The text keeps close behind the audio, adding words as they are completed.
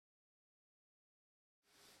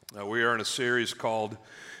We are in a series called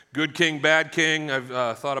Good King, Bad King.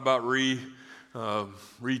 I've thought about retitling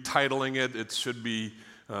it. It should be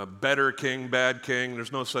Better King, Bad King.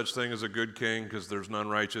 There's no such thing as a good king because there's none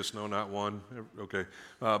righteous, no, not one. Okay,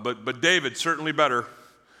 but David certainly better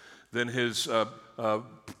than his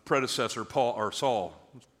predecessor, Paul or Saul.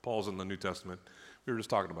 Paul's in the New Testament. We were just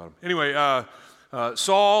talking about him. Anyway,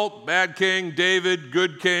 Saul, bad king, David,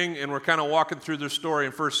 good king, and we're kind of walking through their story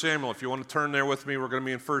in 1 Samuel. If you want to turn there with me, we're going to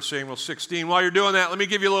be in 1 Samuel 16. While you're doing that, let me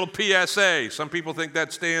give you a little PSA. Some people think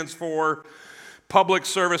that stands for public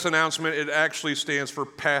service announcement. It actually stands for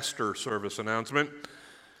pastor service announcement.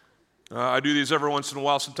 I do these every once in a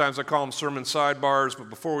while. Sometimes I call them sermon sidebars, but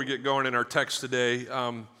before we get going in our text today,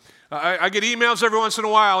 I get emails every once in a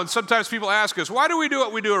while, and sometimes people ask us, why do we do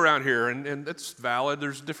what we do around here? And that's valid.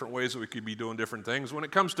 There's different ways that we could be doing different things. When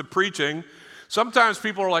it comes to preaching, sometimes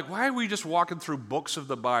people are like, why are we just walking through books of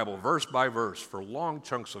the Bible, verse by verse, for long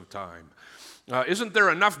chunks of time? Isn't there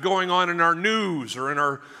enough going on in our news or in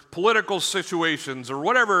our political situations or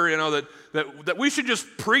whatever, that we should just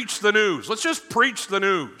preach the news? Let's just preach the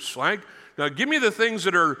news. Give me the things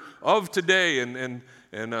that are of today and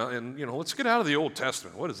let's get out of the Old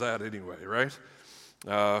Testament. What is that anyway, right?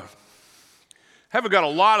 Haven't got a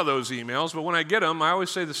lot of those emails, but when I get them, I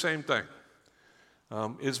always say the same thing.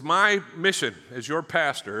 It's my mission as your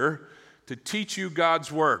pastor to teach you God's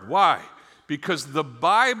Word. Why? Because the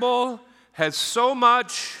Bible has so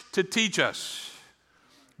much to teach us.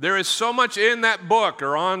 There is so much in that book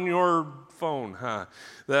or on your phone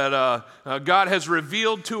that God has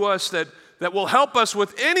revealed to us that will help us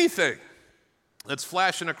with anything that's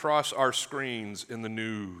flashing across our screens in the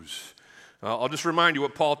news. I'll just remind you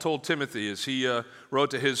what Paul told Timothy as he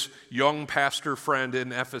wrote to his young pastor friend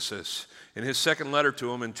in Ephesus. In his second letter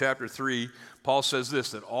to him in chapter 3, Paul says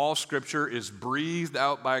this, that all Scripture is breathed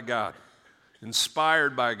out by God,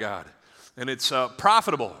 inspired by God, and it's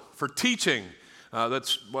profitable for teaching.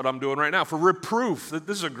 That's what I'm doing right now. For reproof,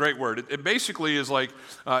 this is a great word. It basically is like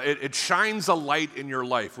it shines a light in your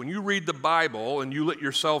life. When you read the Bible and you let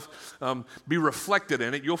yourself be reflected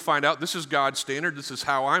in it, you'll find out this is God's standard. This is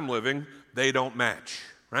how I'm living. They don't match,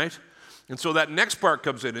 right? And so that next part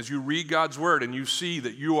comes in as you read God's Word and you see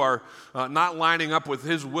that you are not lining up with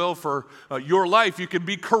His will for your life. You can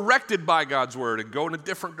be corrected by God's Word and go in a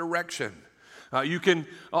different direction. You can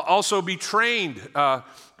also be trained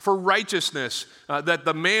for righteousness, that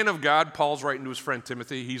the man of God, Paul's writing to his friend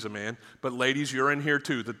Timothy, he's a man, but ladies, you're in here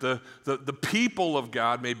too, that the people of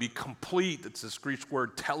God may be complete. It's this Greek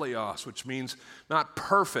word teleos, which means not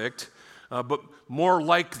perfect, but more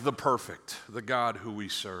like the perfect, the God who we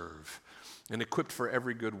serve, and equipped for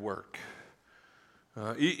every good work.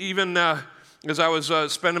 Even as I was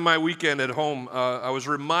spending my weekend at home, I was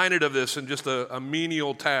reminded of this in just a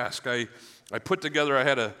menial task. I put together,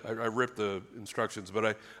 I ripped the instructions,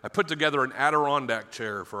 but I put together an Adirondack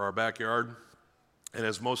chair for our backyard. And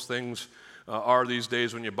as most things are these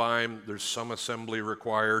days when you buy them, there's some assembly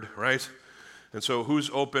required, right? And so who's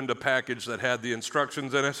opened a package that had the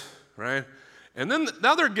instructions in it, right? And then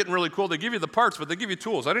now they're getting really cool. They give you the parts, but they give you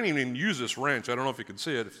tools. I didn't even use this wrench. I don't know if you can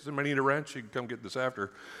see it. If somebody need a wrench, you can come get this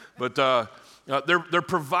after. But they're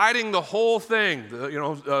providing the whole thing,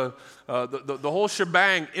 the whole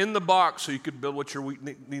shebang in the box so you could build what you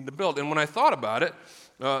need to build. And when I thought about it,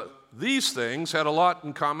 these things had a lot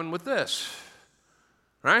in common with this,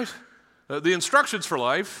 right? The instructions for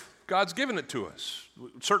life, God's given it to us.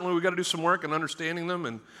 Certainly we've got to do some work in understanding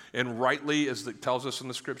them and rightly, as it tells us in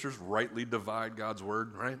the Scriptures, rightly divide God's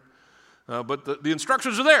Word, right? But the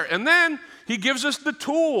instructions are there. And then He gives us the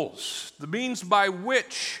tools, the means by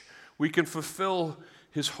which we can fulfill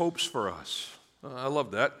His hopes for us. I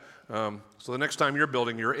love that. So the next time you're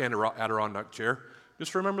building your Adirondack chair,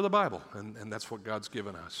 just remember the Bible, and that's what God's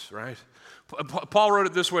given us, right? Paul wrote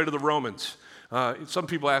it this way to the Romans. Some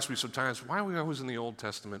people ask me sometimes, why are we always in the Old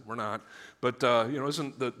Testament? We're not. But,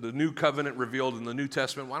 isn't the new covenant revealed in the New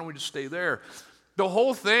Testament? Why don't we just stay there? The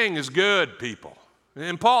whole thing is good, people.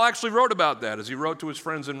 And Paul actually wrote about that as he wrote to his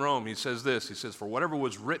friends in Rome. He says this, he says, for whatever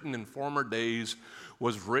was written in former days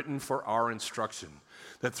was written for our instruction,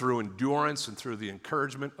 that through endurance and through the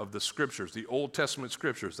encouragement of the Scriptures, the Old Testament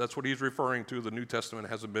Scriptures, that's what he's referring to, the New Testament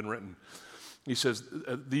hasn't been written. He says,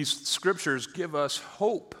 these Scriptures give us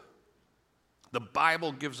hope. The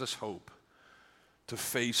Bible gives us hope to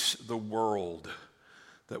face the world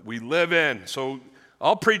that we live in. So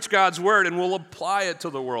I'll preach God's Word and we'll apply it to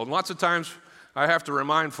the world. And lots of times I have to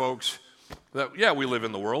remind folks that, yeah, we live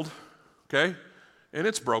in the world, okay? And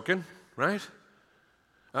it's broken, right?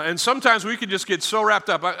 And sometimes we can just get so wrapped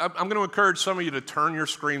up. I'm going to encourage some of you to turn your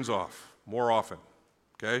screens off more often,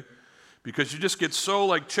 okay? because you just get so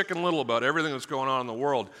like Chicken Little about everything that's going on in the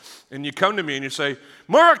world. And you come to me and you say,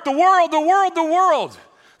 Mark, the world,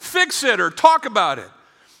 fix it or talk about it.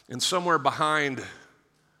 And somewhere behind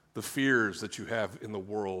the fears that you have in the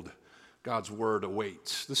world, God's word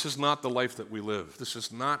awaits. This is not the life that we live. This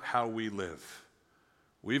is not how we live.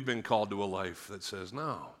 We've been called to a life that says,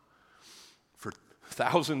 no. For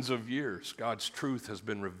thousands of years, God's truth has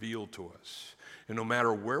been revealed to us. And no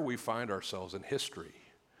matter where we find ourselves in history,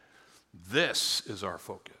 this is our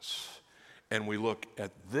focus. And we look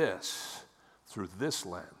at this through this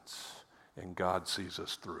lens, and God sees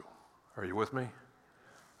us through. Are you with me?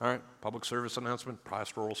 All right, public service announcement,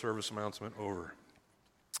 pastoral service announcement, over.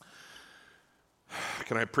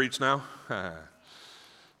 Can I preach now?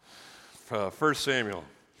 1 Samuel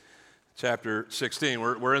chapter 16.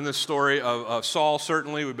 We're in this story of Saul,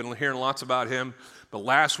 certainly. We've been hearing lots about him. But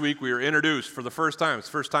last week we were introduced for the first time. It's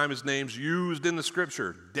the first time his name's used in the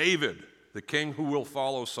scripture. David, the king who will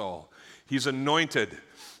follow Saul. He's anointed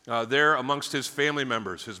there amongst his family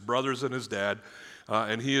members, his brothers and his dad.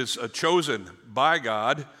 And he is chosen by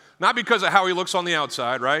God, not because of how he looks on the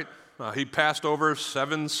outside, right? He passed over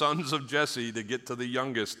 7 sons of Jesse to get to the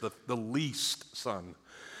youngest, the least son.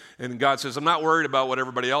 And God says, I'm not worried about what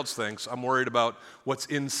everybody else thinks. I'm worried about what's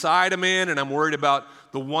inside a man, and I'm worried about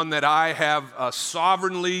the one that I have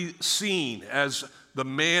sovereignly seen as the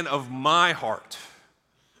man of my heart.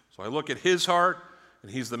 So I look at his heart,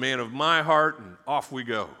 and he's the man of my heart, and off we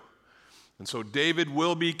go. And so David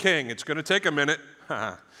will be king. It's going to take a minute.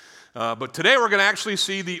 But today we're going to actually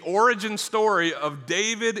see the origin story of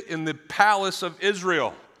David in the palace of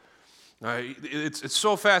Israel. It's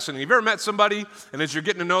so fascinating. Have you ever met somebody, and as you're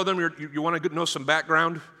getting to know them, you want to know some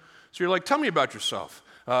background? So you're like, tell me about yourself.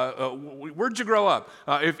 Where'd you grow up?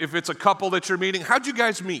 If it's a couple that you're meeting, how'd you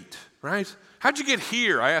guys meet, right? How'd you get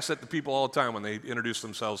here? I ask that to people all the time when they introduce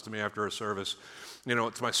themselves to me after a service. You know,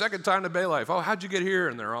 it's my second time to Bay Life. Oh, how'd you get here?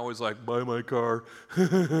 And they're always like, buy my car.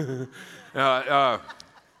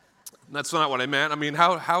 That's not what I meant. I mean,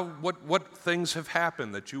 what things have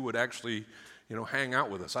happened that you would actually, hang out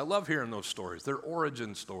with us? I love hearing those stories. They're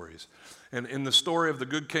origin stories. And in the story of the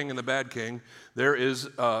good king and the bad king, there is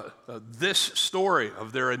this story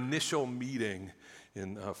of their initial meeting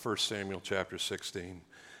in 1 Samuel chapter 16.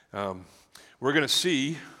 We're going to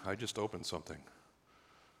see, I just opened something.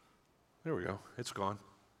 There we go. It's gone.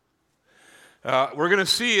 We're going to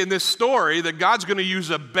see in this story that God's going to use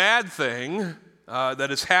a bad thing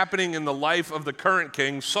that is happening in the life of the current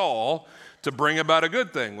king, Saul, to bring about a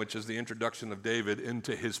good thing, which is the introduction of David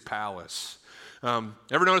into his palace.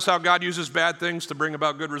 Ever notice how God uses bad things to bring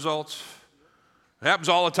about good results? It happens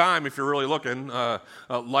all the time if you're really looking.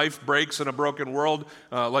 Life breaks in a broken world.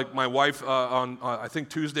 Like my wife on, I think,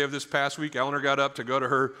 Tuesday of this past week, Eleanor got up to go to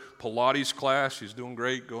her Pilates class. She's doing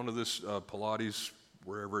great, going to this Pilates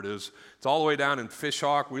wherever it is. It's all the way down in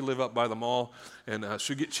Fishhawk. We live up by the mall. And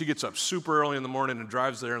she gets up super early in the morning and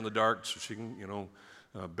drives there in the dark so she can,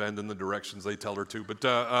 bend in the directions they tell her to.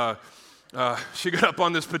 But she got up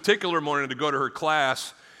on this particular morning to go to her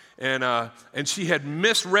class, and she had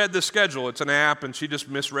misread the schedule. It's an app, and she just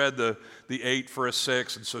misread the 8 for a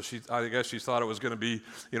 6. And so I guess she thought it was going to be,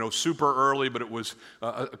 super early, but it was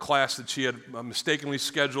a class that she had mistakenly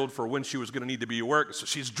scheduled for when she was going to need to be at work. So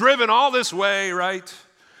she's driven all this way, right?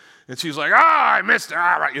 And she's like, I missed it.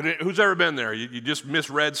 All right. Who's ever been there? You just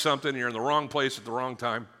misread something. You're in the wrong place at the wrong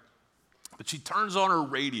time. But she turns on her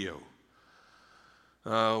radio,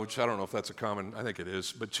 which I don't know if that's a common, I think it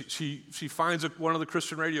is, but she finds one of the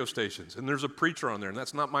Christian radio stations, and there's a preacher on there, and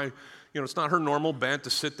that's not it's not her normal bent to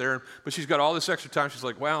sit there, but she's got all this extra time. She's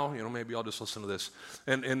like, well, maybe I'll just listen to this.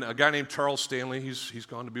 And a guy named Charles Stanley, he's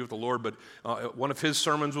gone to be with the Lord, but one of his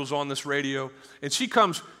sermons was on this radio, and she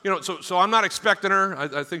comes, so I'm not expecting her.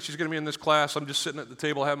 I think she's going to be in this class. I'm just sitting at the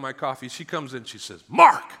table having my coffee. She comes in, she says,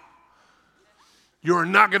 Mark, you are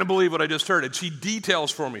not going to believe what I just heard. And she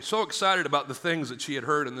details for me, so excited about the things that she had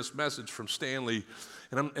heard in this message from Stanley.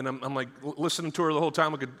 And I'm like listening to her the whole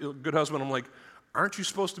time like a good husband. I'm like, aren't you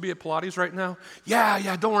supposed to be at Pilates right now?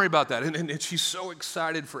 Yeah, don't worry about that. And she's so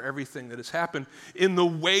excited for everything that has happened in the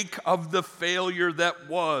wake of the failure that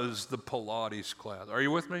was the Pilates class. Are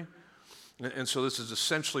you with me? And so this is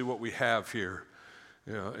essentially what we have here.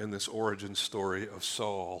 In this origin story of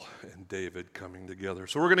Saul and David coming together.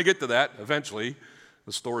 So we're going to get to that eventually.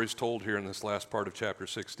 the stories told here in this last part of chapter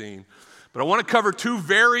 16. But I want to cover two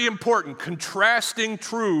very important contrasting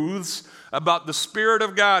truths about the Spirit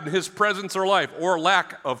of God and His presence in our life, or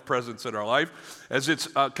lack of presence in our life, as it's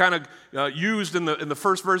kind of used in the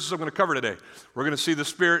first verses I'm going to cover today. We're going to see the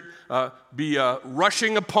Spirit be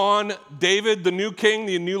rushing upon David, the new king,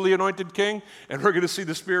 the newly anointed king, and we're going to see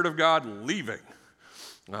the Spirit of God leaving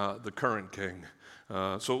the current king.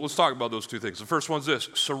 So let's talk about those two things. The first one's this: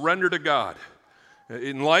 surrender to God.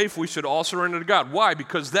 In life, we should all surrender to God. Why?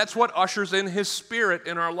 Because that's what ushers in His Spirit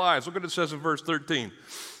in our lives. Look what it says in verse 13.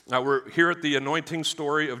 Now, we're here at the anointing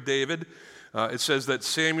story of David. It says that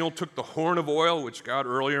Samuel took the horn of oil, which God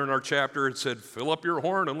earlier in our chapter had said, fill up your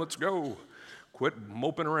horn and let's go. Quit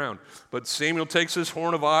moping around. But Samuel takes his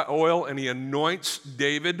horn of oil and he anoints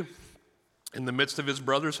David in the midst of his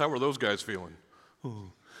brothers. How were those guys feeling?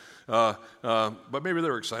 But maybe they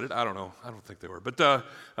were excited. I don't know. I don't think they were. But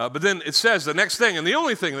then it says the next thing, and the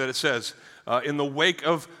only thing that it says in the wake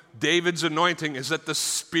of David's anointing is that the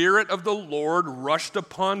Spirit of the Lord rushed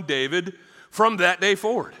upon David from that day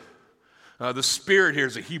forward. The Spirit here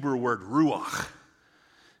is a Hebrew word, ruach.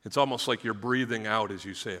 It's almost like you're breathing out as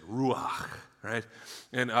you say it, ruach, right?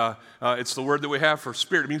 And it's the word that we have for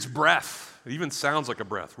spirit. It means breath. It even sounds like a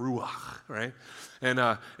breath, ruach, right?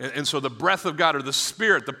 And so the breath of God, or the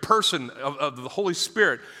Spirit, the person of the Holy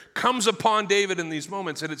Spirit, comes upon David in these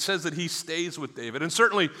moments, and it says that he stays with David. And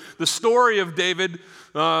certainly the story of David,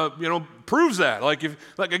 proves that. Like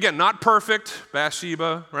again, not perfect,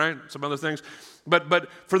 Bathsheba, right? Some other things. But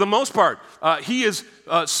for the most part, he is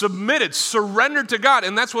submitted, surrendered to God,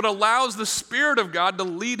 and that's what allows the Spirit of God to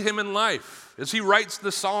lead him in life. As he writes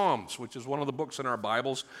the Psalms, which is one of the books in our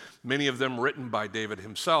Bibles, many of them written by David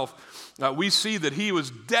himself, we see that he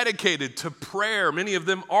was dedicated to prayer. Many of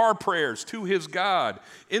them are prayers to his God,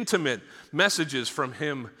 intimate messages from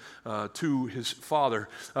him to his Father.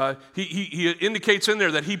 He indicates in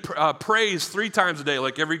there that he prays 3 times a day,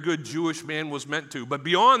 like every good Jewish man was meant to. But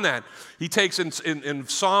beyond that, he takes in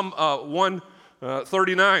Psalm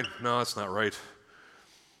 139. No, that's not right.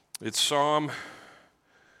 It's Psalm...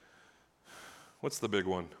 What's the big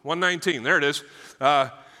one? 119. There it is.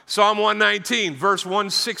 Psalm 119, verse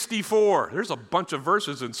 164. There's a bunch of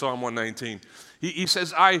verses in Psalm 119. He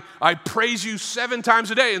says, I praise you 7 times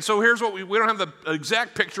a day. And so here's what we don't have the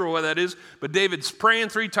exact picture of what that is, but David's praying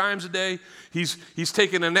 3 times a day. He's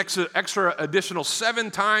taken an extra additional 7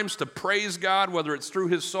 times to praise God, whether it's through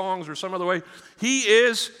his songs or some other way. He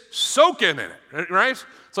is soaking in it, right?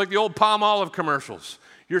 It's like the old palm olive commercials.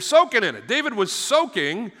 You're soaking in it. David was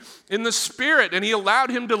soaking in the Spirit, and he allowed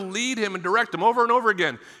him to lead him and direct him over and over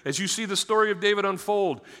again. As you see the story of David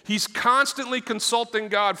unfold, he's constantly consulting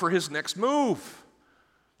God for his next move.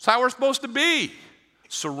 That's how we're supposed to be.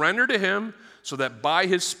 Surrender to him so that by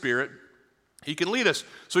his Spirit, he can lead us.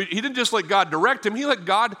 So he didn't just let God direct him, he let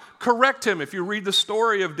God correct him. If you read the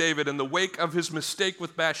story of David in the wake of his mistake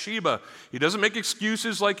with Bathsheba, he doesn't make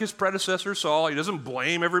excuses like his predecessor Saul. He doesn't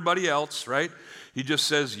blame everybody else, right? He just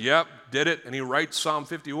says, yep, did it. And he writes Psalm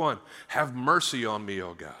 51, have mercy on me,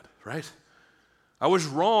 O God, right? I was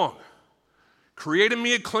wrong. Create in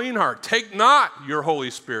me a clean heart. Take not your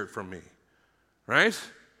Holy Spirit from me, right?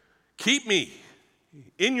 Keep me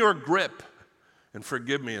in your grip and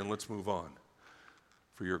forgive me, and let's move on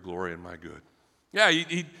for your glory and my good. Yeah,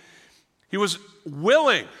 he was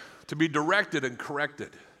willing to be directed and corrected.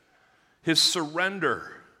 His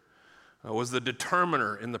surrender was the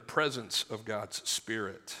determiner in the presence of God's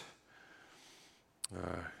Spirit.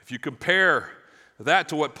 If you compare that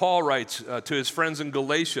to what Paul writes to his friends in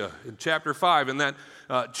Galatia in chapter 5, in that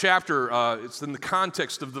chapter, it's in the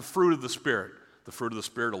context of the fruit of the Spirit. The fruit of the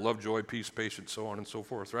Spirit of love, joy, peace, patience, so on and so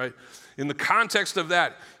forth, right? In the context of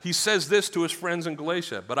that, he says this to his friends in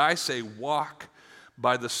Galatia, but I say walk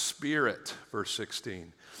by the Spirit, verse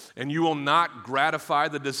 16, and you will not gratify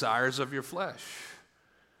the desires of your flesh.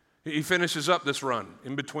 He finishes up this run.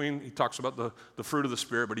 In between, he talks about the fruit of the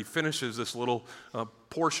Spirit, but he finishes this little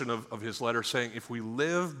portion of his letter saying, if we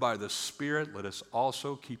live by the Spirit, let us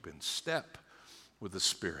also keep in step with the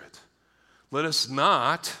Spirit. Let us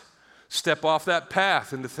not step off that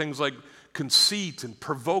path into things like conceit and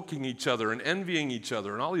provoking each other and envying each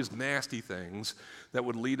other and all these nasty things that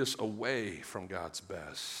would lead us away from God's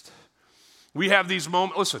best. We have these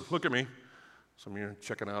moments. Listen, look at me. Some of you are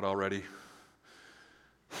checking out already.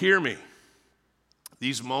 Hear me.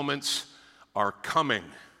 These moments are coming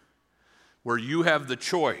where you have the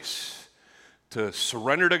choice to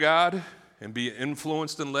surrender to God and be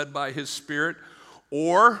influenced and led by His Spirit,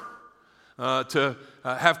 or to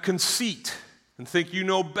have conceit and think you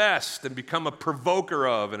know best and become a provoker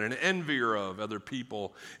of and an envier of other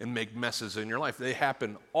people and make messes in your life. They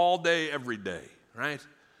happen all day, every day, right?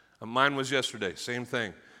 Mine was yesterday, same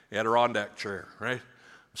thing. The Adirondack chair, right?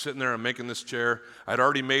 I'm sitting there, I'm making this chair. I'd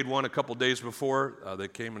already made one a couple days before. They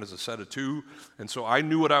came in as a set of 2, and so I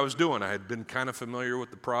knew what I was doing. I had been kind of familiar with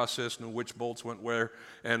the process, knew which bolts went where,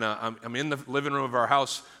 and I'm in the living room of our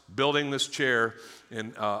house building this chair,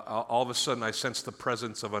 and all of a sudden I sense the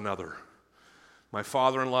presence of another. My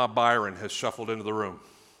father-in-law, Byron, has shuffled into the room.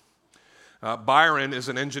 Byron is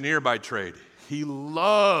an engineer by trade. He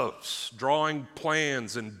loves drawing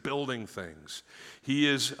plans and building things. He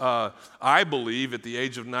is, I believe, at the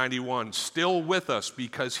age of 91, still with us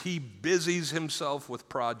because he busies himself with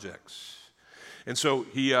projects. And so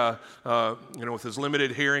he, with his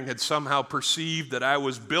limited hearing, had somehow perceived that I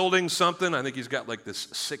was building something. I think he's got like this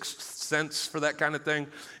sixth sense for that kind of thing.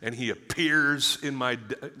 And he appears in my,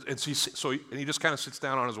 and he just kind of sits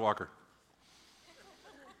down on his walker.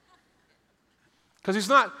 Because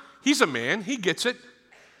he's a man, he gets it.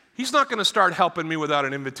 He's not going to start helping me without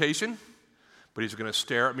an invitation, but he's going to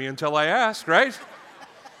stare at me until I ask, right?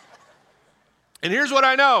 And here's what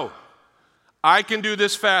I know. I can do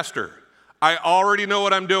this faster. I already know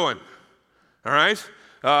what I'm doing, all right?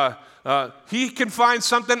 He can find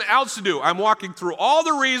something else to do. I'm walking through all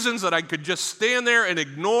the reasons that I could just stand there and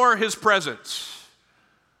ignore his presence.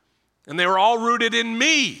 And they were all rooted in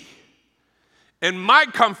me and my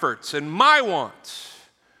comforts and my wants.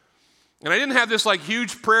 And I didn't have this like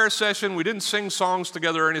huge prayer session. We didn't sing songs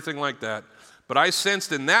together or anything like that. But I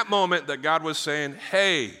sensed in that moment that God was saying,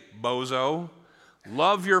 hey, bozo,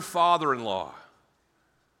 love your father-in-law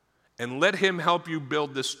and let him help you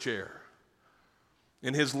build this chair.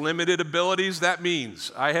 In his limited abilities, that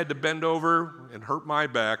means I had to bend over and hurt my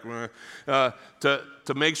back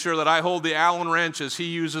to make sure that I hold the Allen wrench as he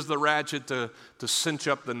uses the ratchet to cinch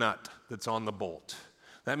up the nut that's on the bolt.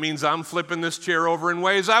 That means I'm flipping this chair over in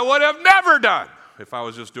ways I would have never done if I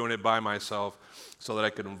was just doing it by myself so that I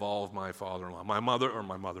could involve my father-in-law.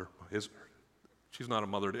 She's not a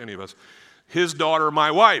mother to any of us. His daughter,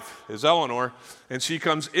 my wife, is Eleanor, and she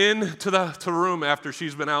comes into the room after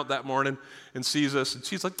she's been out that morning and sees us, and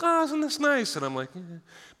she's like, oh, isn't this nice? And I'm like,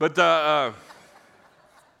 yeah.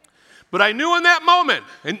 But I knew in that moment,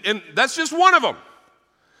 and that's just one of them,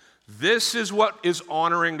 this is what is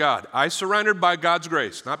honoring God. I surrendered by God's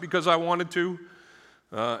grace, not because I wanted to,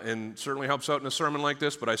 and certainly helps out in a sermon like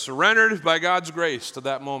this, but I surrendered by God's grace to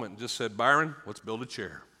that moment and just said, Byron, let's build a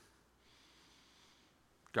chair.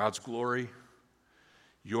 God's glory,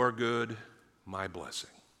 your good, my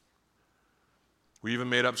blessing. We even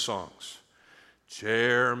made up songs.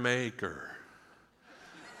 Chair maker.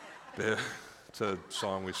 It's a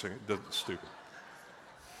song we sing. It's stupid.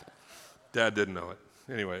 Dad didn't know it.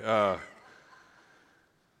 Anyway,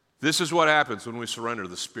 this is what happens when we surrender.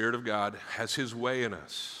 The Spirit of God has His way in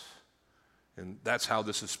us. And that's how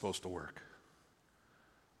this is supposed to work.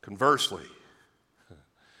 Conversely,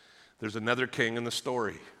 there's another king in the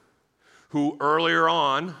story who earlier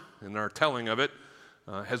on, in our telling of it,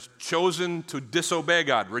 has chosen to disobey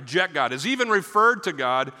God, reject God, has even referred to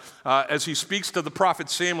God as he speaks to the prophet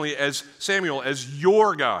Samuel as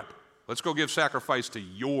your God. Let's go give sacrifice to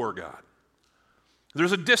your God.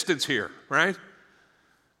 There's a distance here, right?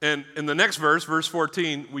 And in the next verse, verse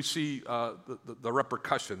 14, we see the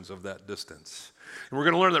repercussions of that distance. And we're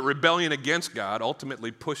going to learn that rebellion against God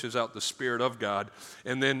ultimately pushes out the Spirit of God,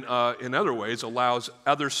 and then in other ways allows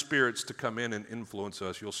other spirits to come in and influence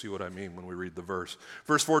us. You'll see what I mean when we read the verse.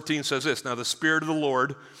 Verse 14 says this, now the Spirit of the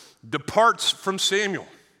Lord departs from Samuel.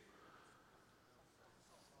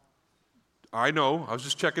 I know, I was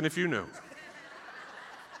just checking if you knew.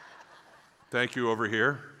 Thank you over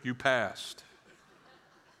here, you passed.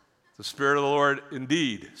 The Spirit of the Lord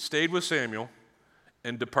indeed stayed with Samuel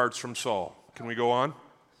and departs from Saul. Can we go on?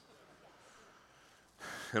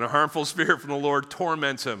 And a harmful spirit from the Lord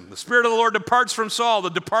torments him. The Spirit of the Lord departs from Saul. The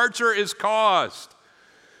departure is caused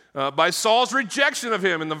by Saul's rejection of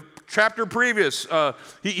him. In the chapter previous,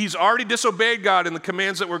 he's already disobeyed God in the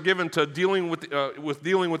commands that were given to dealing with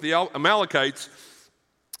the Amalekites.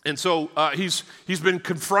 And so he's been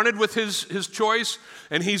confronted with his choice,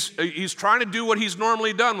 and he's trying to do what he's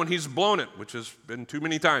normally done when he's blown it, which has been too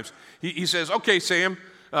many times. He says, okay, Sam,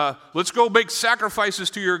 let's go make sacrifices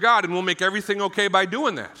to your God, and we'll make everything okay by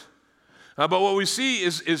doing that. But what we see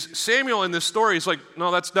is Samuel in this story is like, no,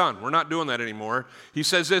 that's done. We're not doing that anymore. He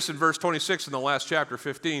says this in verse 26 in the last chapter,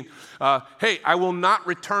 15. Hey, I will not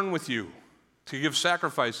return with you to give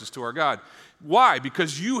sacrifices to our God. Why?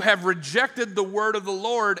 Because you have rejected the word of the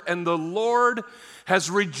Lord, and the Lord has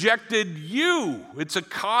rejected you. It's a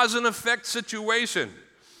cause and effect situation.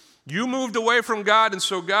 You moved away from God, and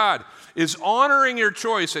so God is honoring your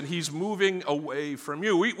choice, and he's moving away from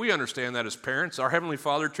you. We understand that as parents. Our Heavenly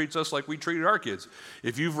Father treats us like we treated our kids.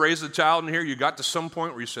 If you've raised a child in here, you got to some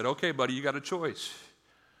point where you said, okay, buddy, you got a choice.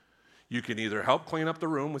 You can either help clean up the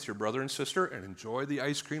room with your brother and sister and enjoy the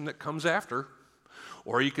ice cream that comes after,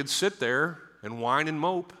 or you could sit there and whine and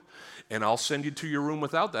mope, and I'll send you to your room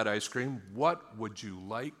without that ice cream. What would you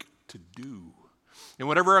like to do? And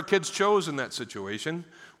whatever our kids chose in that situation,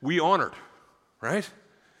 we honored, right?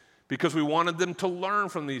 Because we wanted them to learn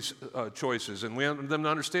from these choices, and we wanted them to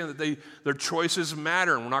understand that their choices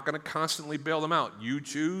matter, and we're not going to constantly bail them out. You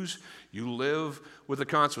choose, you live with the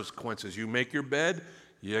consequences. You make your bed,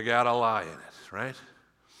 you got to lie in it, right?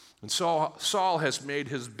 And Saul has made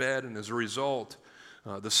his bed, and as a result,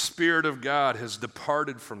 the Spirit of God has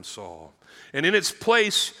departed from Saul. And in its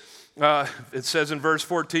place, it says in verse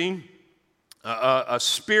 14, a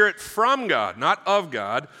spirit from God, not of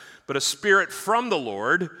God, but a spirit from the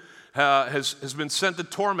Lord has been sent to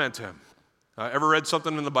torment him. Ever read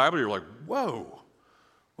something in the Bible? You're like, whoa,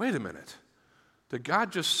 wait a minute. Did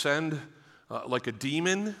God just send like a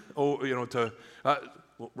demon?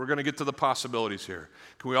 We're going to get to the possibilities here.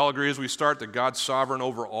 Can we all agree as we start that God's sovereign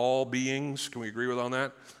over all beings? Can we agree on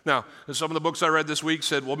that? Now, some of the books I read this week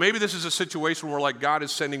said, well, maybe this is a situation where like God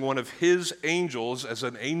is sending one of his angels as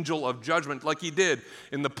an angel of judgment, like he did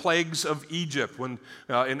in the plagues of Egypt, when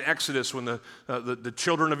in Exodus, when the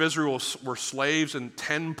children of Israel were slaves and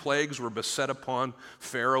 10 plagues were beset upon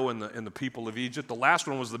Pharaoh and the people of Egypt. The last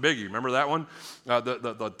one was the biggie. Remember that one?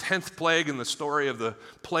 The 10th plague in the story of the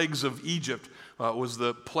plagues of Egypt was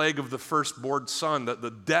the plague of the firstborn son.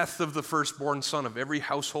 The death of the firstborn son of every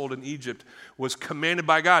household in Egypt was commanded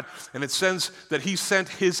by God. And it says that he sent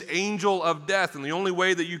his angel of death. And the only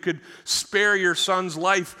way that you could spare your son's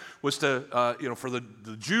life was to, for the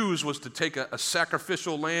Jews, was to take a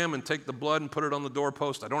sacrificial lamb and take the blood and put it on the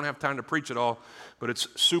doorpost. I don't have time to preach it all, but it's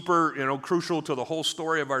super, crucial to the whole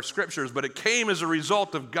story of our scriptures. But it came as a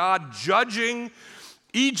result of God judging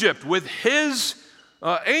Egypt with his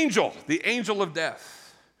angel, the angel of death.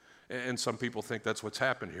 And some people think that's what's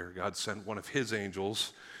happened here. God sent one of his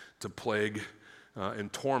angels to plague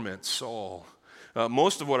and torment Saul.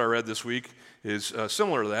 Most of what I read this week is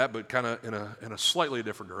similar to that, but kind of in a slightly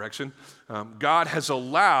different direction. God has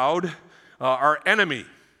allowed our enemy,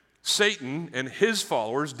 Satan, and his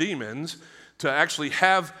followers, demons, to actually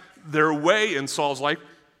have their way in Saul's life,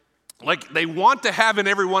 like they want to have in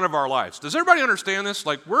every one of our lives. Does everybody understand this?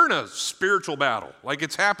 Like we're in a spiritual battle. Like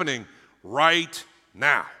it's happening right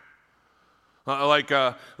now.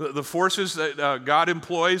 The forces that God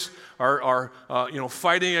employs are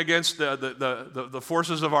fighting against the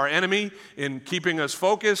forces of our enemy in keeping us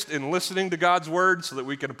focused, in listening to God's word so that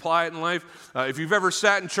we can apply it in life. If you've ever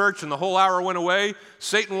sat in church and the whole hour went away,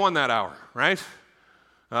 Satan won that hour, right?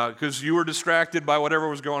 Because you were distracted by whatever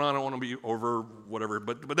was going on. I don't want to be over whatever,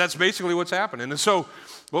 but that's basically what's happening. And so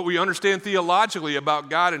what we understand theologically about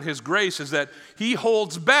God and his grace is that he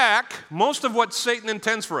holds back most of what Satan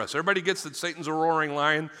intends for us. Everybody gets that Satan's a roaring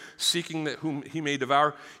lion seeking that whom he may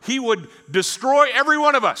devour. He would destroy every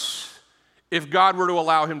one of us if God were to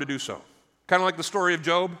allow him to do so. Kind of like the story of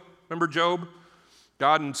Job. Remember Job?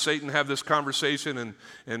 God and Satan have this conversation,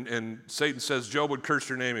 and Satan says, Job would curse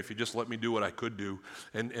your name if you just let me do what I could do.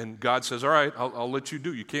 And God says, all right, I'll let you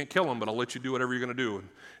do. You can't kill him, but I'll let you do whatever you're going to do.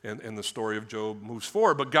 And the story of Job moves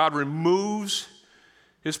forward. But God removes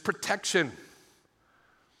his protection.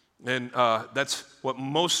 And that's what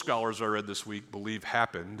most scholars I read this week believe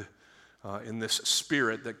happened in this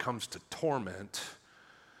spirit that comes to torment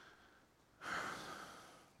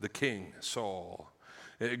the king, Saul.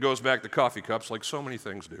 It goes back to coffee cups like so many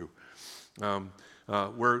things do.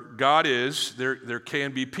 Where God is, there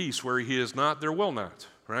can be peace. Where he is not, there will not,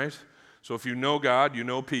 right? So if you know God, you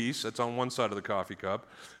know peace. That's on one side of the coffee cup.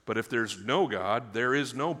 But if there's no God, there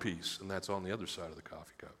is no peace, and that's on the other side of the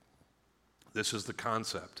coffee cup. This is the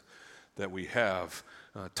concept that we have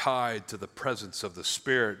tied to the presence of the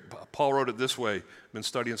Spirit. Paul wrote it this way. I've been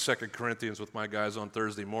studying 2 Corinthians with my guys on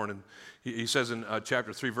Thursday morning. He says in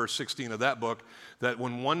chapter 3, verse 16 of that book, that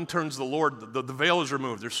when one turns to the Lord, the veil is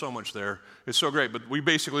removed. There's so much there. It's so great. But we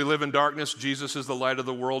basically live in darkness. Jesus is the light of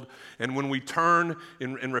the world. And when we turn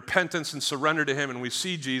in repentance and surrender to him and we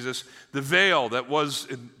see Jesus, the veil that was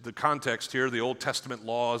in the context here, the Old Testament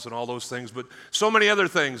laws and all those things, but so many other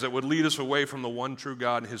things that would lead us away from the one true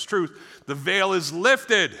God and his truth, the veil is lifted.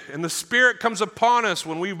 lifted, and the Spirit comes upon us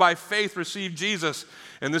when we by faith receive Jesus.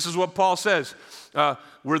 And this is what Paul says,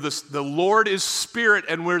 where the Lord is Spirit,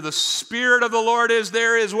 and where the Spirit of the Lord is,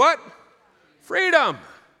 there is what? Freedom.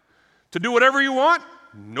 To do whatever you want?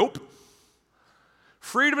 Nope.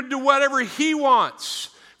 Freedom to do whatever he wants.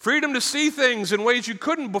 Freedom to see things in ways you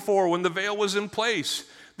couldn't before when the veil was in place.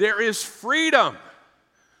 There is freedom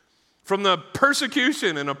from the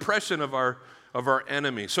persecution and oppression of our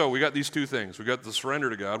enemy. So we got these two things. We got the surrender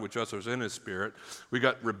to God, which ushers in his Spirit. We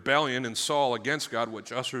got rebellion in Saul against God,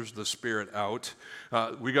 which ushers the Spirit out.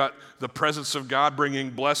 We got the presence of God bringing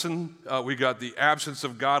blessing. We got the absence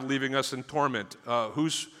of God leaving us in torment.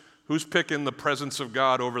 Who's picking the presence of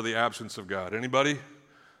God over the absence of God? Anybody?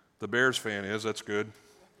 The Bears fan is. That's good.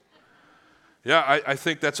 Yeah, I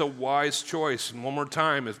think that's a wise choice. And one more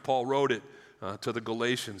time, as Paul wrote it to the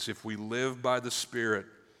Galatians, if we live by the Spirit,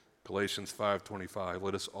 Galatians 5:25,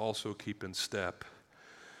 let us also keep in step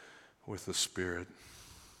with the Spirit.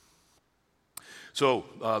 So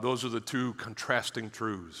those are the two contrasting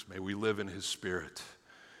truths. May we live in his Spirit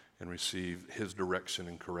and receive his direction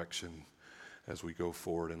and correction as we go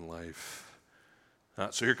forward in life.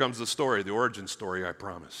 So here comes the story, the origin story I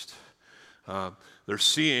promised. They're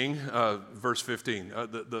seeing, verse 15,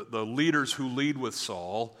 the leaders who lead with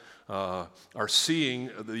Saul are seeing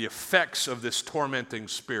the effects of this tormenting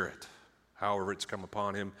spirit, however it's come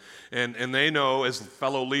upon him. And they know, as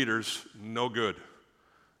fellow leaders, no good.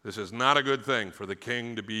 This is not a good thing for the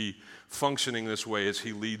king to be functioning this way as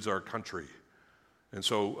he leads our country. And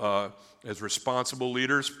so, as responsible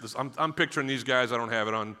leaders, I'm picturing these guys. I don't have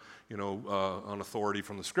it on, on authority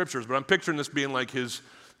from the scriptures, but I'm picturing this being like his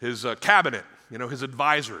cabinet, his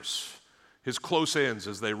advisors, his close ends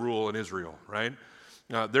as they rule in Israel, right?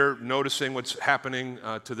 They're noticing what's happening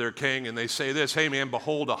to their king, and they say this, hey man,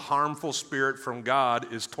 behold, a harmful spirit from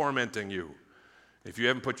God is tormenting you. If you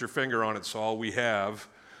haven't put your finger on it, Saul, we have.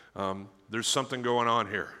 There's something going on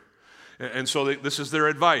here. And so this is their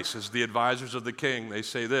advice, as the advisors of the king. They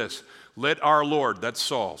say this, let our Lord, that's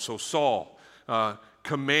Saul. So Saul,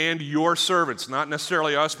 command your servants, not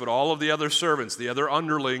necessarily us, but all of the other servants, the other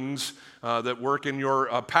underlings that work in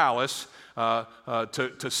your palace,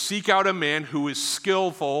 to seek out a man who is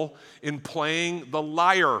skillful in playing the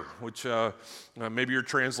lyre, which maybe your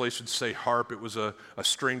translations say harp. It was a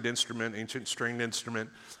stringed instrument, ancient stringed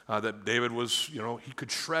instrument that David was, he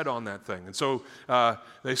could shred on that thing. And so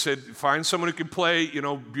they said, find someone who can play,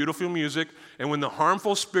 beautiful music. And when the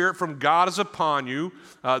harmful spirit from God is upon you,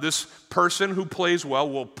 this person who plays well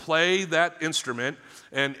will play that instrument,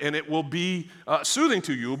 and it will be soothing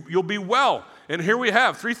to you. You'll be well. And here we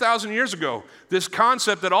have, 3,000 years ago, this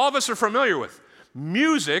concept that all of us are familiar with.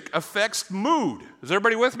 Music affects mood. Is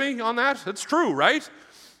everybody with me on that? That's true, right?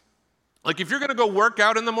 Like if you're going to go work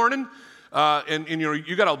out in the morning, and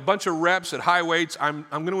you got a bunch of reps at high weights, I'm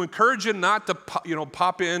going to encourage you not to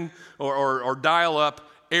pop in or dial up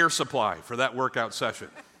Air Supply for that workout session,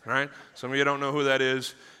 right? Some of you don't know who that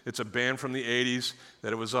is. It's a band from the 80s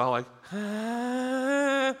that it was all like,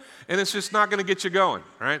 and it's just not going to get you going,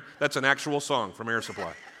 right? That's an actual song from Air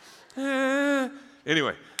Supply.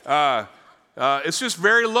 Anyway, it's just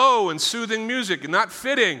very low and soothing music, and not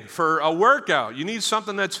fitting for a workout. You need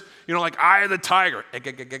something that's, like Eye of the Tiger.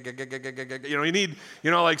 You need,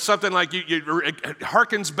 like something like it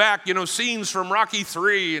harkens back, scenes from Rocky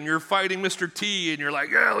III, and you're fighting Mr. T, and you're like,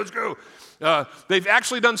 yeah, let's go. They've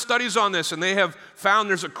actually done studies on this, and they have found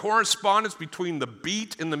there's a correspondence between the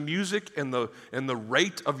beat in the music and the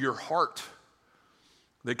rate of your heart.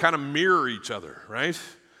 They kind of mirror each other, right?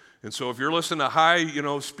 And so if you're listening to high,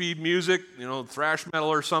 speed music, thrash metal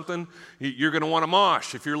or something, you're going to want to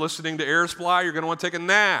mosh. If you're listening to Air Supply, you're going to want to take a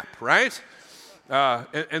nap, right?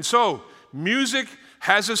 And so music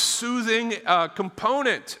has a soothing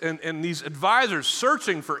component, and these advisors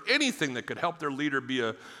searching for anything that could help their leader be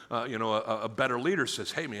a better leader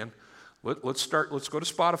says, hey man, let's go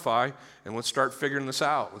to Spotify and let's start figuring this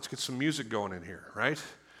out. Let's get some music going in here, right?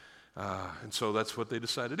 And so that's what they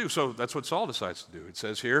decide to do. So that's what Saul decides to do. It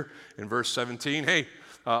says here in verse 17, hey,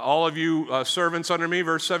 all of you servants under me,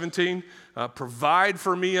 verse 17, provide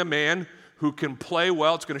for me a man who can play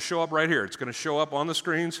well. It's going to show up right here. It's going to show up on the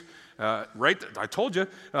screens. I told you,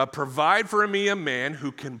 provide for me a man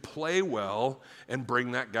who can play well and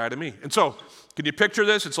bring that guy to me. And so, can you picture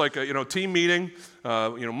this? It's like a team meeting.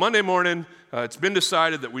 Monday morning, it's been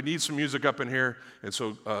decided that we need some music up in here. And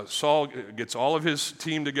so Saul gets all of his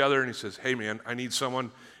team together and he says, hey man, I need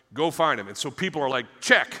someone. Go find him. And so people are like,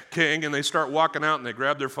 check, king. And they start walking out and they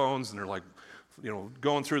grab their phones and they're like,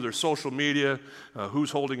 going through their social media, who's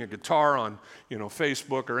holding a guitar on,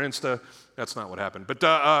 Facebook or Insta. That's not what happened. But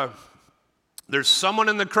There's someone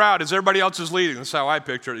in the crowd as everybody else is leading. That's how I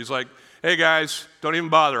picture it. He's like, hey guys, don't even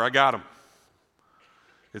bother, I got him.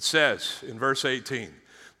 It says in verse 18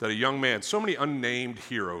 that a young man, so many unnamed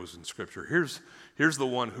heroes in Scripture. Here's the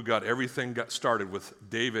one who got everything started with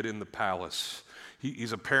David in the palace.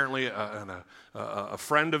 He's apparently a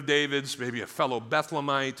friend of David's, maybe a fellow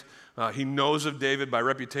Bethlehemite. He knows of David by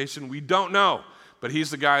reputation. We don't know, but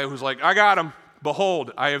he's the guy who's like, I got him.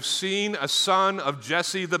 Behold, I have seen a son of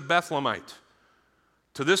Jesse the Bethlehemite.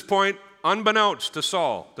 To this point, unbeknownst to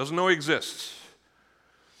Saul, doesn't know he exists.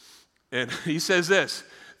 And he says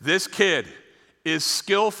this kid is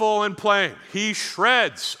skillful in playing. He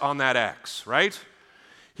shreds on that axe, right?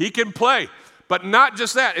 He can play, but not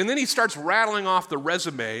just that. And then he starts rattling off the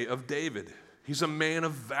resume of David. He's a man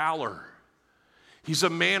of valor. He's a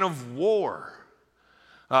man of war.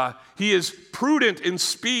 He is prudent in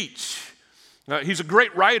speech. He's a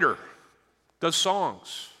great writer, does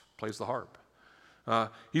songs, plays the harp.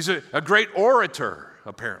 He's a great orator,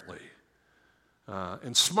 apparently,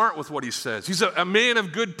 and smart with what he says. He's a man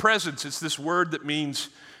of good presence. It's this word that means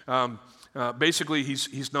basically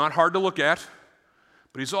he's not hard to look at,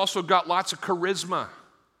 but he's also got lots of charisma.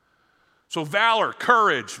 So valor,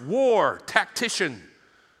 courage, war, tactician.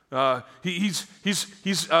 He's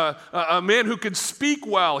a man who can speak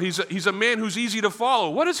well. He's a man who's easy to follow.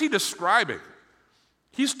 What is he describing?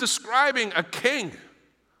 He's describing a king.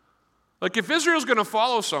 Like if Israel's going to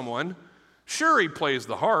follow someone, sure, he plays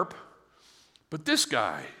the harp, but this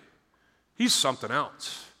guy, he's something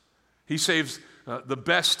else. He saves the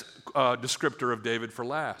best descriptor of David for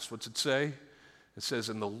last. What's it say? It says,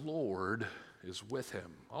 and the Lord is with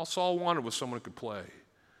him. All Saul wanted was someone who could play.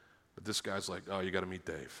 But this guy's like, oh, you got to meet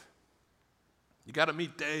Dave. You got to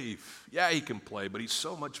meet Dave. Yeah, he can play, but he's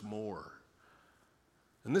so much more.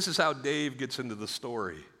 And this is how Dave gets into the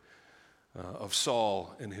story of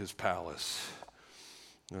Saul in his palace.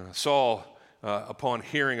 Saul, upon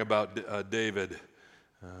hearing about David,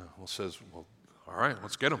 says, well, all right,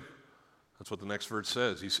 let's get him. That's what the next verse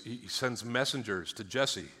says. He sends messengers to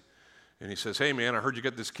Jesse, and he says, hey, man, I heard you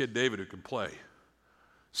got this kid David who can play.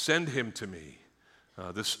 Send him to me,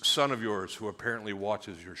 this son of yours who apparently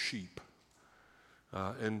watches your sheep.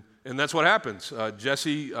 And that's what happens.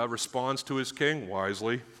 Jesse responds to his king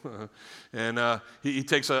wisely, and he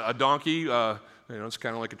takes a donkey. It's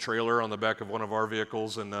kind of like a trailer on the back of one of our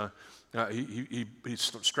vehicles, and he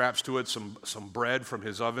straps to it some bread from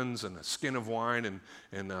his ovens and a skin of wine,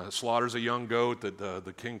 and slaughters a young goat that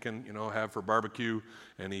the king can have for barbecue,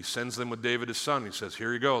 and he sends them with David his son. He says,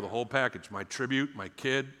 "Here you go, the whole package, my tribute, my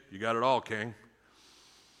kid, you got it all, king."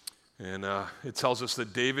 And it tells us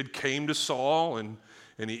that David came to Saul, and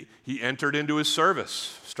he entered into his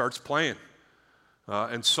service, starts playing.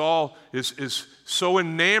 And Saul is so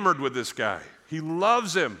enamored with this guy. He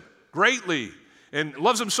loves him greatly, and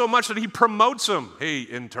loves him so much that he promotes him. Hey,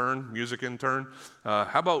 intern, music intern, how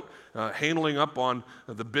about handling up on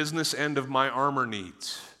the business end of my armor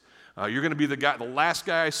needs? You're going to be the last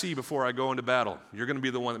guy I see before I go into battle. You're going to be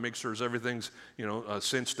the one that makes sure everything's,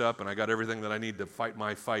 cinched up and I got everything that I need to fight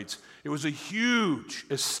my fights. It was a huge,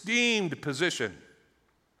 esteemed position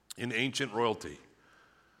in ancient royalty.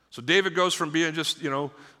 So David goes from being just,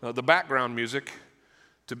 the background music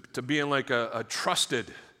to being like a trusted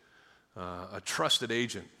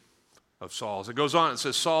agent of Saul's. It goes on, it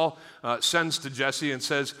says Saul sends to Jesse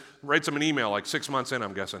and writes him an email like 6 months in,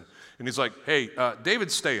 I'm guessing. And he's like, hey,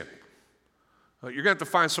 David's staying. You're going to have to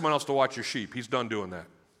find someone else to watch your sheep. He's done doing that.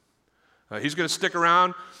 He's going to stick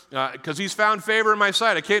around because he's found favor in my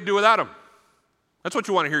sight. I can't do without him. That's what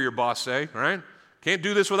you want to hear your boss say, all right? Can't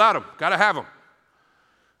do this without him. Got to have him.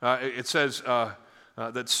 It says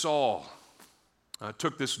that Saul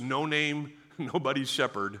took this no-name, nobody's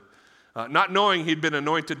shepherd, not knowing he'd been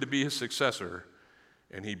anointed to be his successor,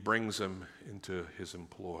 and he brings him into his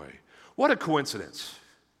employ. What a coincidence.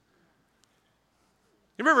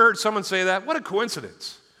 You ever heard someone say that? What a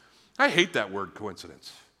coincidence. I hate that word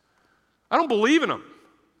coincidence. I don't believe in them.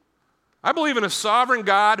 I believe in a sovereign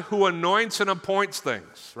God who anoints and appoints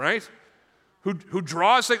things, right? Who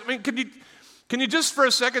draws things. I mean, can you just for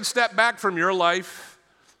a second step back from your life,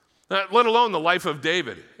 let alone the life of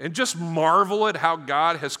David, and just marvel at how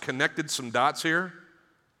God has connected some dots here?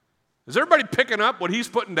 Is everybody picking up what he's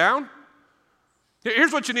putting down?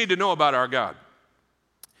 Here's what you need to know about our God.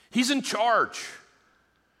 He's in charge.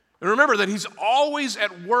 And remember that he's always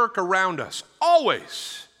at work around us,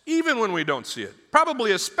 always, even when we don't see it,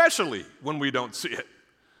 probably especially when we don't see it.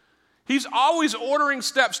 He's always ordering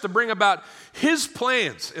steps to bring about his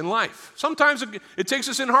plans in life. Sometimes it takes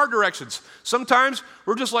us in hard directions. Sometimes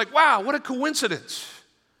we're just like, wow, what a coincidence.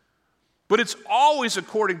 But it's always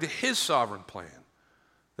according to his sovereign plan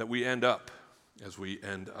that we end up as we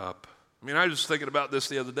end up. I mean, I was just thinking about this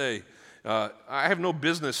the other day. I have no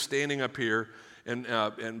business standing up here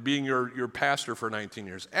and being your pastor for 19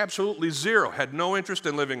 years. Absolutely zero. Had no interest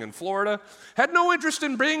in living in Florida. Had no interest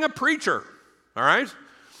in being a preacher, all right?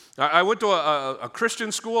 I went to a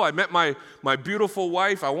Christian school. I met my beautiful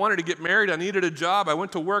wife. I wanted to get married. I needed a job. I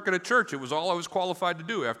went to work at a church. It was all I was qualified to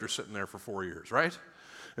do after sitting there for 4 years, right?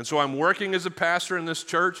 And so I'm working as a pastor in this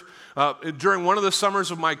church. During one of the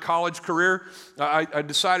summers of my college career, I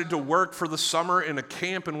decided to work for the summer in a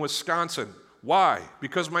camp in Wisconsin. Why?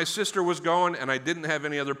 Because my sister was going and I didn't have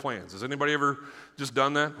any other plans. Has anybody ever just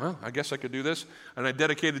done that? Well, I guess I could do this. And I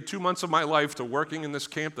dedicated 2 months of my life to working in this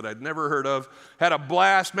camp that I'd never heard of. Had a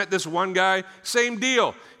blast, met this one guy, same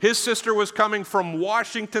deal. His sister was coming from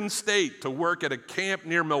Washington State to work at a camp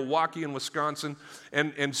near Milwaukee in Wisconsin.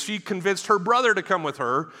 And she convinced her brother to come with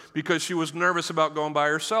her because she was nervous about going by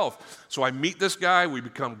herself. So I meet this guy. We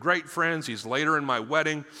become great friends. He's later in my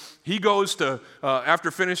wedding. He goes to,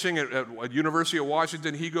 after finishing at University of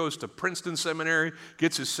Washington, he goes to Princeton Seminary,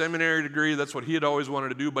 gets his seminary degree. That's what he had always wanted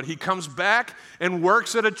to do. But he comes back and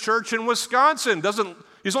works at a church in Wisconsin.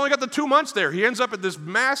 He's only got the 2 months there. He ends up at this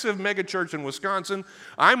massive mega church in Wisconsin.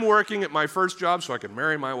 I'm working at my first job so I can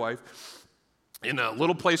marry my wife in a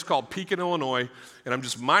little place called Pekin, Illinois, and I'm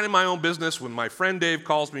just minding my own business when my friend Dave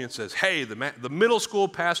calls me and says, hey, the middle school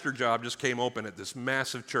pastor job just came open at this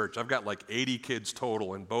massive church. I've got like 80 kids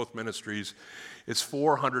total in both ministries. It's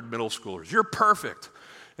 400 middle schoolers. You're perfect.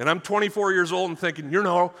 And I'm 24 years old and thinking, you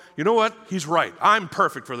know what? He's right. I'm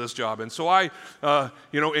perfect for this job. And so I,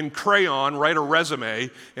 in crayon, write a resume,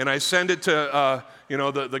 and I send it to,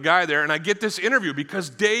 the guy there, and I get this interview because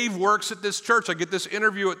Dave works at this church. I get this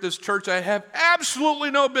interview at this church I have absolutely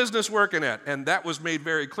no business working at. And that was made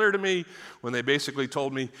very clear to me when they basically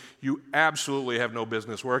told me, you absolutely have no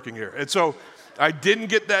business working here. And so I didn't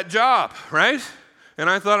get that job, right? And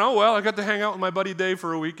I thought, oh, well, I got to hang out with my buddy Dave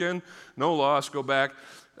for a weekend. No loss, go back.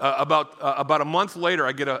 About a month later,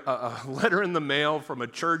 I get a letter in the mail from a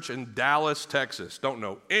church in Dallas, Texas. Don't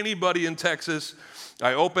know anybody in Texas.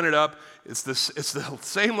 I open it up. It's the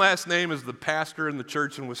same last name as the pastor in the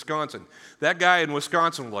church in Wisconsin. That guy in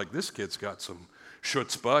Wisconsin was like, this kid's got some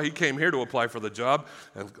chutzpah. He came here to apply for the job,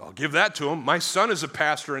 and I'll give that to him. My son is a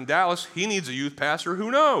pastor in Dallas. He needs a youth pastor. Who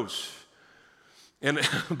knows? And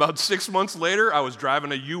about 6 months later, I was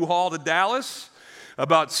driving a U-Haul to Dallas.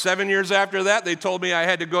 About 7 years after that, they told me I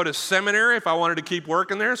had to go to seminary if I wanted to keep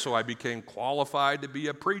working there, so I became qualified to be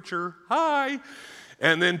a preacher. Hi.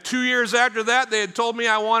 And then 2 years after that, they had told me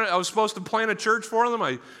I was supposed to plant a church for them.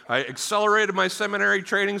 I accelerated my seminary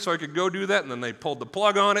training so I could go do that, and then they pulled the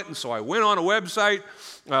plug on it, and so I went on a website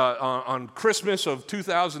on Christmas of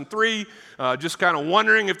 2003, just kind of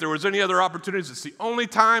wondering if there was any other opportunities. It's the only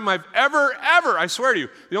time I've ever, I swear to you,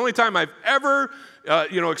 the only time I've ever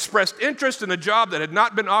expressed interest in a job that had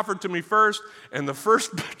not been offered to me first, and the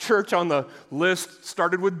first church on the list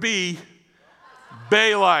started with B,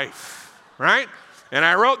 Bay Life, right? And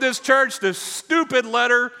I wrote this church this stupid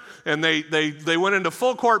letter, and they went into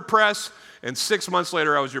full court press, and 6 months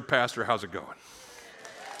later, I was your pastor. How's it going?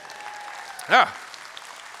 Yeah.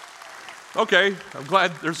 Okay, I'm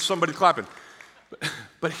glad there's somebody clapping.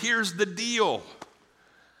 But here's the deal.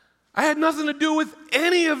 I had nothing to do with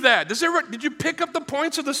any of that. Did you pick up the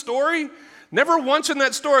points of the story? Never once in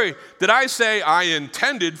that story did I say I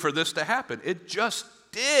intended for this to happen. It just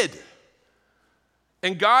did.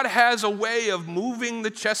 And God has a way of moving the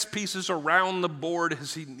chess pieces around the board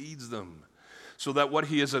as he needs them so that what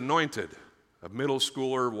he has anointed, a middle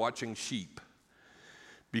schooler watching sheep,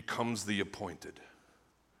 becomes the appointed,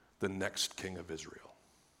 the next king of Israel.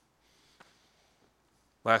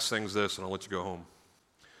 Last thing's this, and I'll let you go home.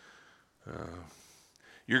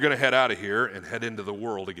 You're going to head out of here and head into the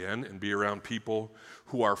world again and be around people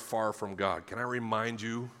who are far from God. Can I remind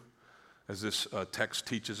you, as this text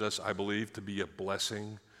teaches us, I believe, to be a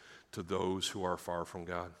blessing to those who are far from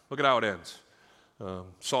God? Look at how it ends.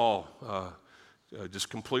 Saul, just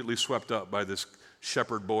completely swept up by this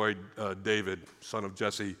shepherd boy, David, son of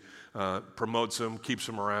Jesse, promotes him, keeps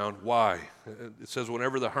him around. Why? It says,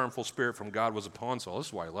 whenever the harmful spirit from God was upon Saul, this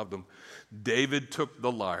is why I loved him, David took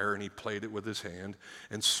the lyre and he played it with his hand,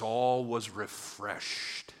 and Saul was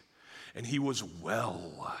refreshed, and he was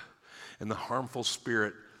well, and the harmful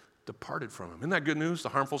spirit departed from him. Isn't that good news? The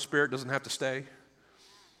harmful spirit doesn't have to stay.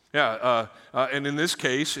 Yeah, and in this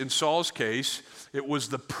case, in Saul's case, it was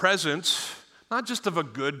the presence, not just of a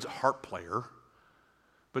good harp player,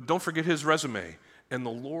 but don't forget his resume. And the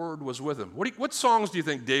Lord was with him. What songs do you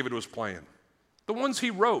think David was playing? The ones he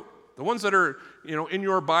wrote. The ones that are, in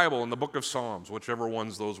your Bible, in the book of Psalms, whichever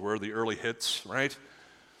ones those were, the early hits, right?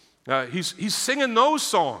 He's singing those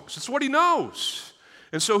songs. It's what he knows.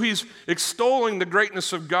 And so he's extolling the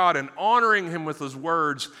greatness of God and honoring him with his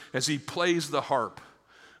words as he plays the harp.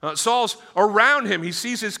 Saul's around him. He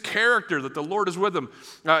sees his character, that the Lord is with him.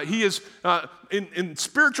 He is in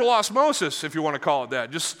spiritual osmosis, if you want to call it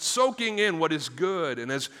that, just soaking in what is good.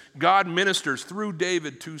 And as God ministers through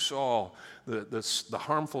David to Saul, the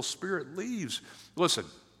harmful spirit leaves. Listen,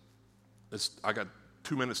 I got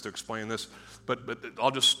 2 minutes to explain this, but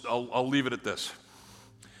I'll leave it at this.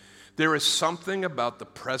 There is something about the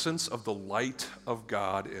presence of the light of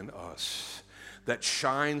God in us that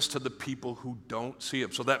shines to the people who don't see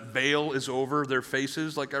him. So that veil is over their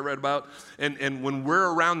faces, like I read about. And when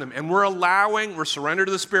we're around them, and we're surrendered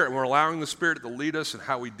to the Spirit, and we're allowing the Spirit to lead us in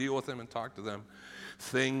how we deal with them and talk to them,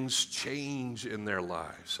 things change in their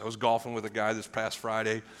lives. I was golfing with a guy this past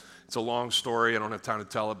Friday. It's a long story. I don't have time to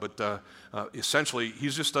tell it, but essentially,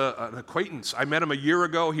 he's just an acquaintance. I met him a year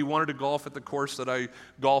ago. He wanted to golf at the course that I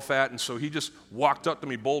golf at, and so he just walked up to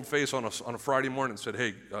me bold-faced on a Friday morning and said,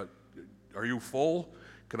 "Hey, are you full?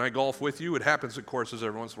 Can I golf with you?" It happens at courses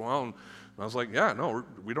every once in a while. And I was like, "Yeah, no,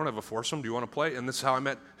 we don't have a foursome. Do you want to play?" And this is how I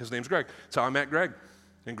met, his name's Greg. It's how I met Greg.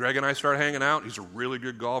 And Greg and I started hanging out. He's a really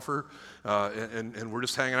good golfer. And we're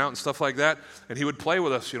just hanging out and stuff like that. And he would play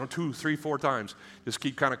with us, 2, 3, 4 times. Just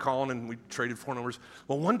keep kind of calling, and we traded phone numbers.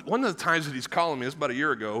 Well, one of the times that he's calling me, this is about a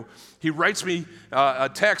year ago, he writes me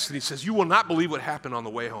a text, and he says, "You will not believe what happened on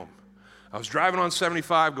the way home. I was driving on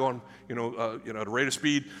 75 going, at a rate of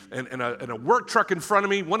speed, and a work truck in front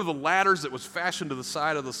of me, one of the ladders that was fashioned to the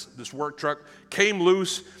side of this work truck came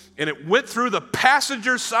loose, and it went through the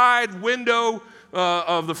passenger side window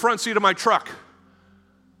of the front seat of my truck."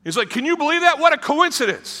 He's like, "Can you believe that? What a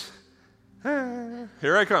coincidence."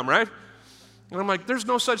 Here I come, right? And I'm like, "There's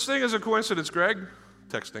no such thing as a coincidence, Greg."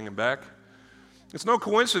 Texting him back. It's no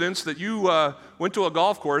coincidence that you went to a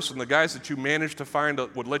golf course and the guys that you managed to find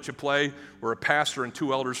would let you play were a pastor and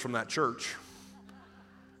 2 elders from that church.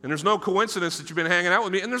 And there's no coincidence that you've been hanging out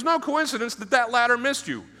with me. And there's no coincidence that ladder missed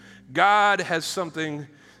you. God has something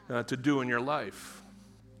to do in your life.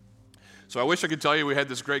 So I wish I could tell you we had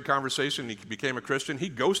this great conversation. He became a Christian. He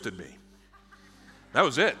ghosted me. That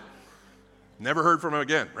was it. Never heard from him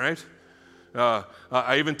again, right?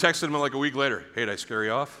 I even texted him like a week later. "Hey, did I scare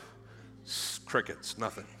you off?" Crickets,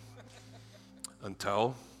 nothing.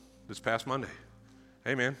 Until this past Monday.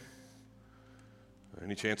 "Hey, man,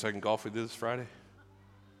 any chance I can golf with you this Friday?"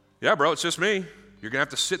 "Yeah, bro, it's just me. You're going to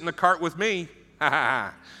have to sit in the cart with me."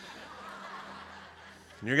 And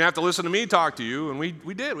you're going to have to listen to me talk to you. And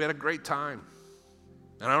we did. We had a great time.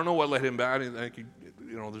 And I don't know what let him back. I think,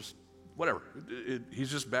 there's whatever.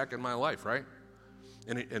 He's just back in my life, right?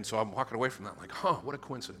 And so I'm walking away from that like, what a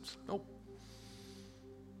coincidence. Nope.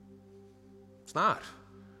 It's not.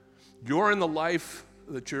 You're in the life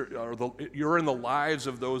that you're in the lives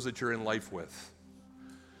of those that you're in life with.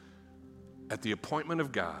 At the appointment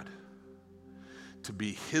of God to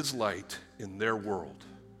be his light in their world,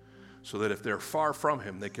 so that if they're far from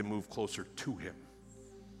him, they can move closer to him.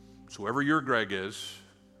 So whoever your Greg is,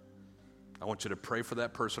 I want you to pray for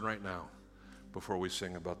that person right now before we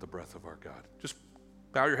sing about the breath of our God. Just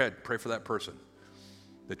bow your head, pray for that person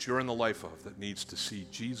that you're in the life of that needs to see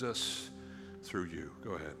Jesus through you.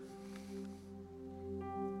 Go ahead.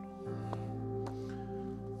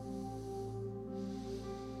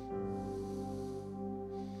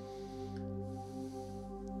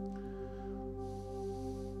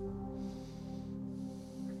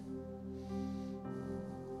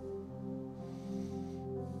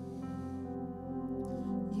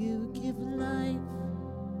 You give life,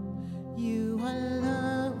 you are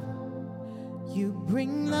love, you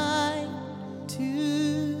bring light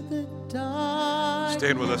to the dark.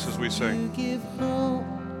 Stand with us as we sing. You give hope,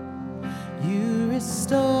 you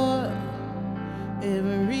restore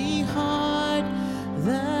every heart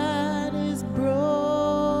that is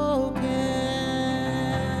broken.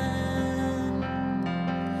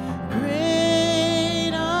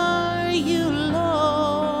 Great are you, Lord.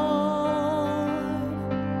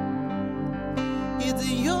 It's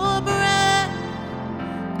your breath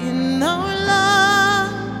in our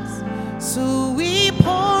lungs, so we pour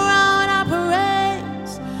out our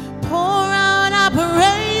praise, pour out our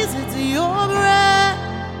praise. It's your breath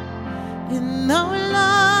in our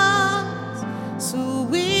lungs, so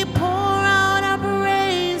we pour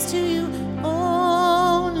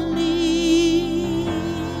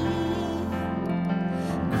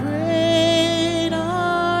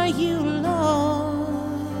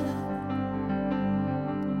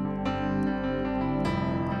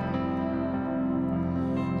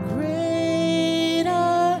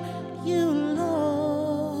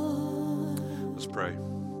Pray.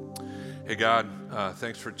 Hey, God,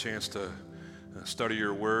 thanks for a chance to study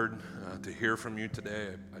your word, to hear from you today.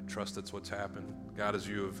 I trust that's what's happened. God, as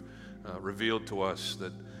you have revealed to us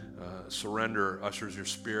that surrender ushers your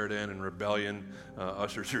spirit in and rebellion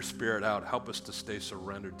ushers your spirit out, help us to stay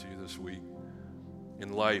surrendered to you this week.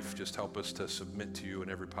 In life, just help us to submit to you in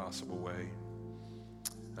every possible way.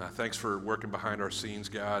 Thanks for working behind our scenes,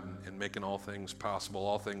 God, and making all things possible.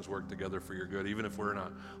 All things work together for your good. Even if we're in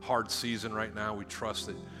a hard season right now, we trust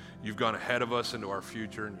that you've gone ahead of us into our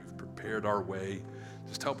future and you've prepared our way.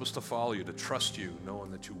 Just help us to follow you, to trust you, knowing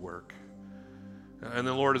that you work. And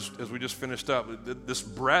then, Lord, as we just finished up, this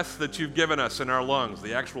breath that you've given us in our lungs,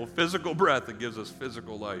 the actual physical breath that gives us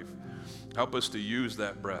physical life, help us to use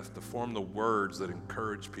that breath to form the words that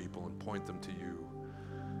encourage people and point them to you.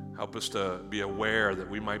 Help us to be aware that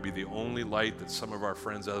we might be the only light that some of our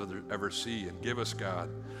friends ever see, and give us, God,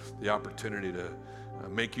 the opportunity to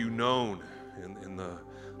make you known in the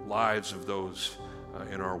lives of those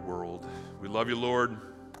in our world. We love you, Lord.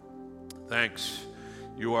 Thanks.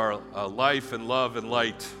 You are life and love and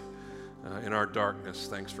light in our darkness.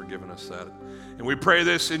 Thanks for giving us that. And we pray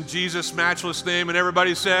this in Jesus' matchless name. And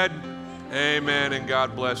everybody said, amen, and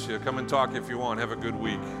God bless you. Come and talk if you want. Have a good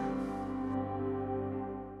week.